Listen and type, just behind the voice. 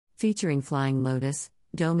featuring Flying Lotus,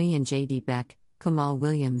 Domi and J.D. Beck, Kamal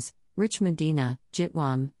Williams, Rich Medina,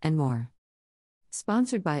 Jitwam, and more.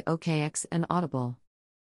 Sponsored by OKX and Audible.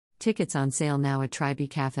 Tickets on sale now at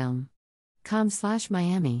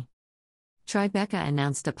tribecafilm.com/Miami. Tribeca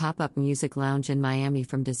announced a pop-up music lounge in Miami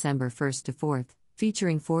from December 1st to 4th,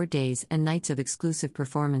 featuring 4 days and nights of exclusive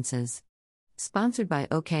performances. Sponsored by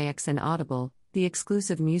OKX and Audible, the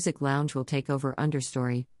exclusive music lounge will take over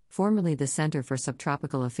Understory, formerly the Center for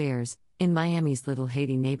Subtropical Affairs, in Miami's Little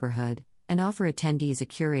Haiti neighborhood, and offer attendees a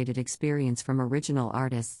curated experience from original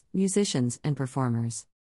artists, musicians, and performers.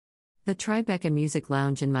 The Tribeca Music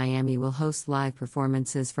Lounge in Miami will host live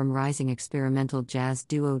performances from rising experimental jazz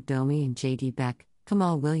duo Domi and J.D. Beck,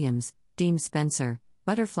 Kamal Williams, Deem Spencer,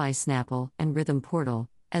 Butterfly Snapple, and Rhythm Portal,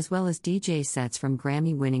 as well as DJ sets from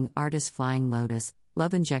Grammy-winning artists Flying Lotus,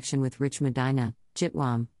 Love Injection with Rich Medina,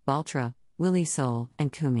 Jitwam, Baltra, Willie Soul, and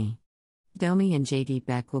Kumi. Domi and J.D.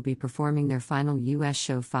 Beck will be performing their final U.S.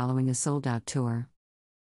 show following a sold-out tour.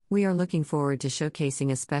 We are looking forward to showcasing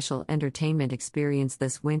a special entertainment experience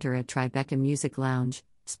this winter at Tribeca Music Lounge,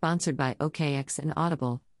 sponsored by OKX and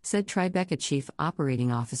Audible, said Tribeca Chief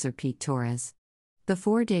Operating Officer Pete Torres. The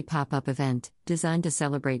 4-day pop-up event, designed to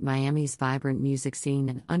celebrate Miami's vibrant music scene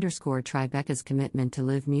and underscore Tribeca's commitment to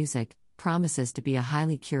live music, promises to be a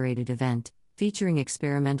highly curated event, featuring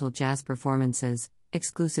experimental jazz performances,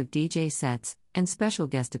 exclusive DJ sets, and special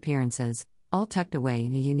guest appearances, all tucked away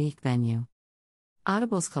in a unique venue.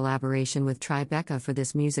 Audible's collaboration with Tribeca for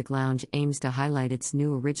this music lounge aims to highlight its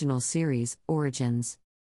new original series, Origins.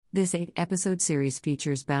 This 8-episode series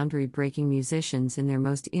features boundary-breaking musicians in their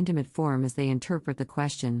most intimate form as they interpret the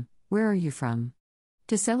question, "Where are you from?"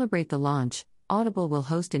 To celebrate the launch, Audible will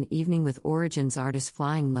host an evening with Origins artist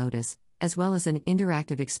Flying Lotus, as well as an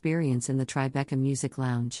interactive experience in the Tribeca Music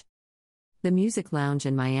Lounge. The Music Lounge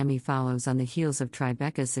in Miami follows on the heels of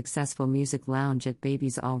Tribeca's successful Music Lounge at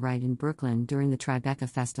Baby's All Right in Brooklyn during the Tribeca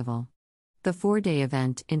Festival. The 4-day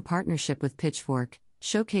event, in partnership with Pitchfork,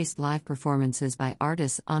 showcased live performances by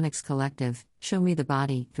artists Onyx Collective, Show Me the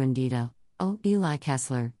Body, Vendito, Eli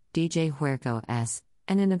Kessler, DJ Huerco S.,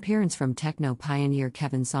 and an appearance from techno pioneer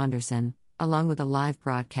Kevin Saunderson, along with a live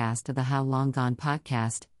broadcast of the How Long Gone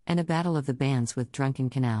podcast, and a battle of the bands with Drunken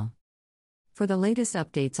Canal. For the latest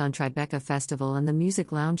updates on Tribeca Festival and the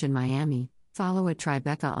Music Lounge in Miami, follow at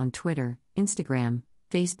Tribeca on Twitter, Instagram,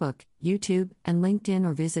 Facebook, YouTube, and LinkedIn,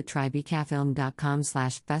 or visit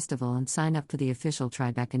tribecafilm.com/festival and sign up for the official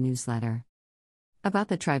Tribeca newsletter. About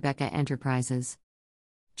the Tribeca Enterprises.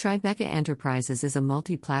 Tribeca Enterprises is a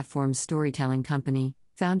multi-platform storytelling company,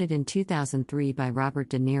 founded in 2003 by Robert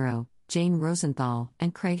De Niro, Jane Rosenthal,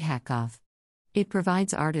 and Craig Hatkoff. It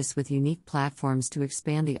provides artists with unique platforms to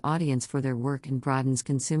expand the audience for their work and broadens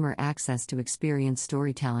consumer access to experience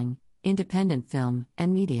storytelling, independent film,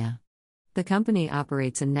 and media. The company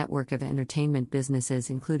operates a network of entertainment businesses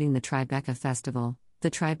including the Tribeca Festival, the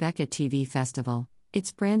Tribeca TV Festival,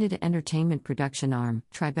 its branded entertainment production arm,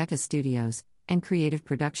 Tribeca Studios, and creative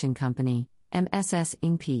production company, MSS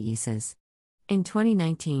Inc. Pieces. In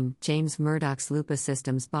 2019, James Murdoch's Lupa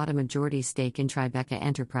Systems bought a majority stake in Tribeca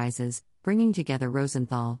Enterprises, bringing together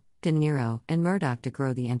Rosenthal, De Niro, and Murdoch to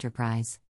grow the enterprise.